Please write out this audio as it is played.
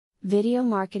Video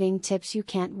marketing tips you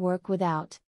can't work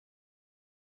without.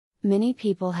 Many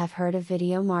people have heard of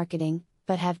video marketing,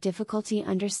 but have difficulty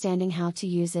understanding how to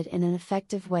use it in an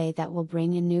effective way that will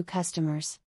bring in new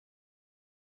customers.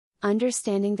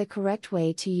 Understanding the correct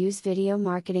way to use video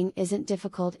marketing isn't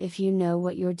difficult if you know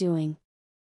what you're doing.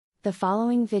 The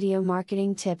following video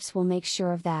marketing tips will make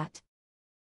sure of that.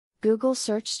 Google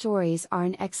search stories are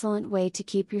an excellent way to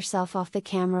keep yourself off the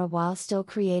camera while still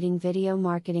creating video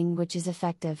marketing which is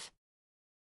effective.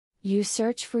 You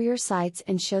search for your sites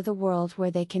and show the world where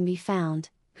they can be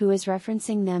found, who is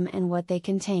referencing them and what they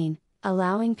contain,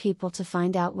 allowing people to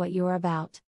find out what you're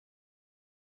about.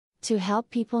 To help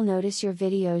people notice your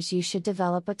videos, you should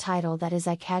develop a title that is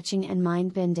eye-catching and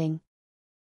mind-bending.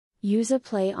 Use a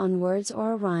play on words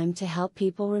or a rhyme to help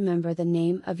people remember the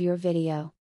name of your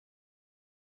video.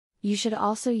 You should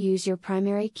also use your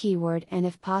primary keyword and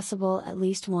if possible at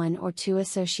least one or two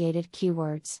associated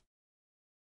keywords.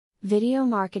 Video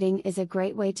marketing is a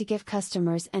great way to give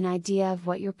customers an idea of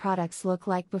what your products look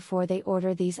like before they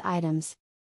order these items.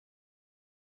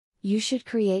 You should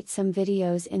create some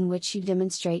videos in which you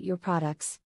demonstrate your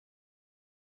products.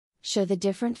 Show the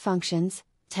different functions,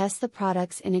 test the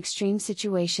products in extreme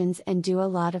situations and do a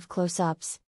lot of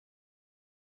close-ups.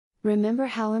 Remember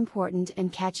how important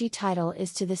and catchy title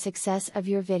is to the success of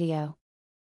your video.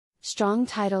 Strong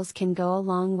titles can go a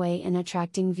long way in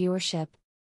attracting viewership.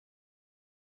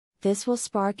 This will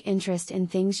spark interest in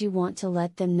things you want to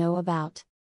let them know about.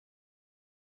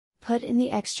 Put in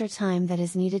the extra time that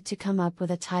is needed to come up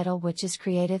with a title which is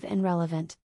creative and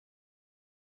relevant.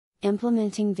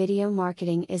 Implementing video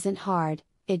marketing isn't hard,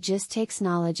 it just takes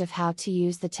knowledge of how to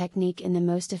use the technique in the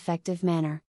most effective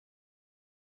manner.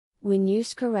 When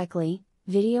used correctly,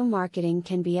 video marketing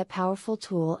can be a powerful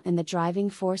tool and the driving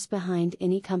force behind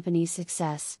any company's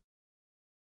success.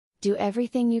 Do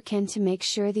everything you can to make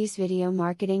sure these video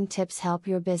marketing tips help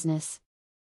your business.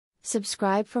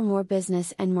 Subscribe for more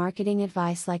business and marketing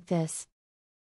advice like this.